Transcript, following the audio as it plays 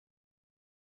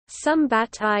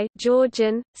Sumbat I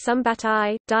Georgian, Sumbat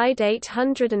I, died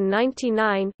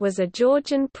 899, was a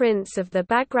Georgian prince of the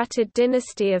Bagratid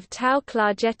dynasty of Tau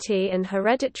Klarjeti and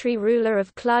hereditary ruler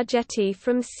of Klarjeti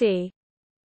from c.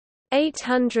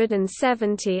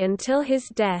 870 until his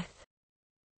death.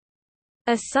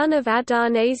 A son of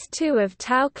Adarnase II of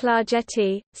Tau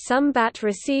Klarjeti, Sumbat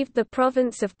received the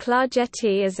province of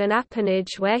Klarjeti as an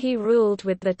appanage where he ruled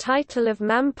with the title of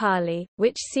Mampali,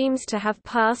 which seems to have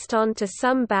passed on to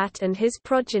Sumbat and his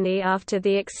progeny after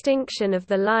the extinction of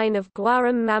the line of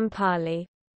Gwaram Mampali.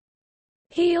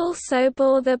 He also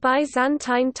bore the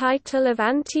Byzantine title of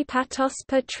Antipatos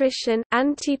Patrician,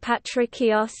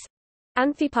 Antipatrikios.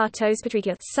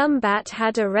 Sumbat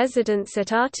had a residence at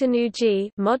Artanuji,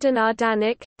 modern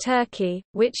Ardanik, Turkey,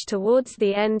 which towards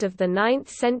the end of the 9th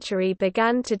century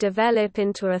began to develop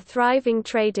into a thriving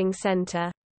trading center.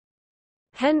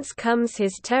 Hence comes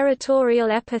his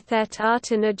territorial epithet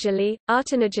Artanujali,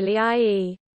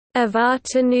 i.e., of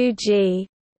Artanuji.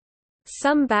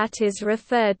 Sumbat is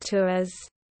referred to as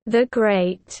the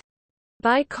Great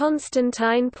by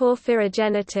Constantine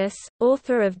Porphyrogenitus,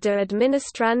 author of De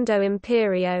Administrando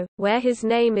Imperio, where his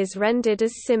name is rendered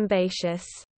as Symbatius.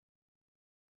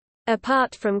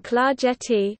 Apart from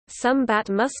Klarjeti, Sumbat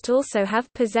must also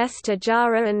have possessed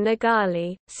Ajara and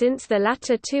Nagali, since the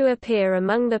latter two appear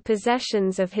among the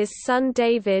possessions of his son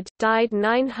David, died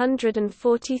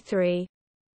 943.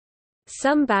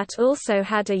 Sumbat also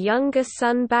had a younger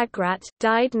son Bagrat,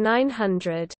 died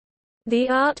 900. The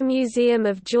Art Museum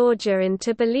of Georgia in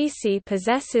Tbilisi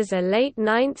possesses a late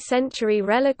 9th century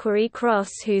reliquary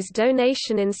cross whose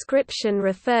donation inscription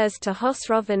refers to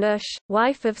Hosrovanush,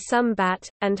 wife of Sumbat,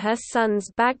 and her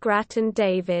sons Bagrat and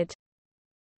David.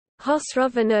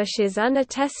 Hosrovanush is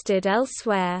unattested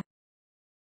elsewhere.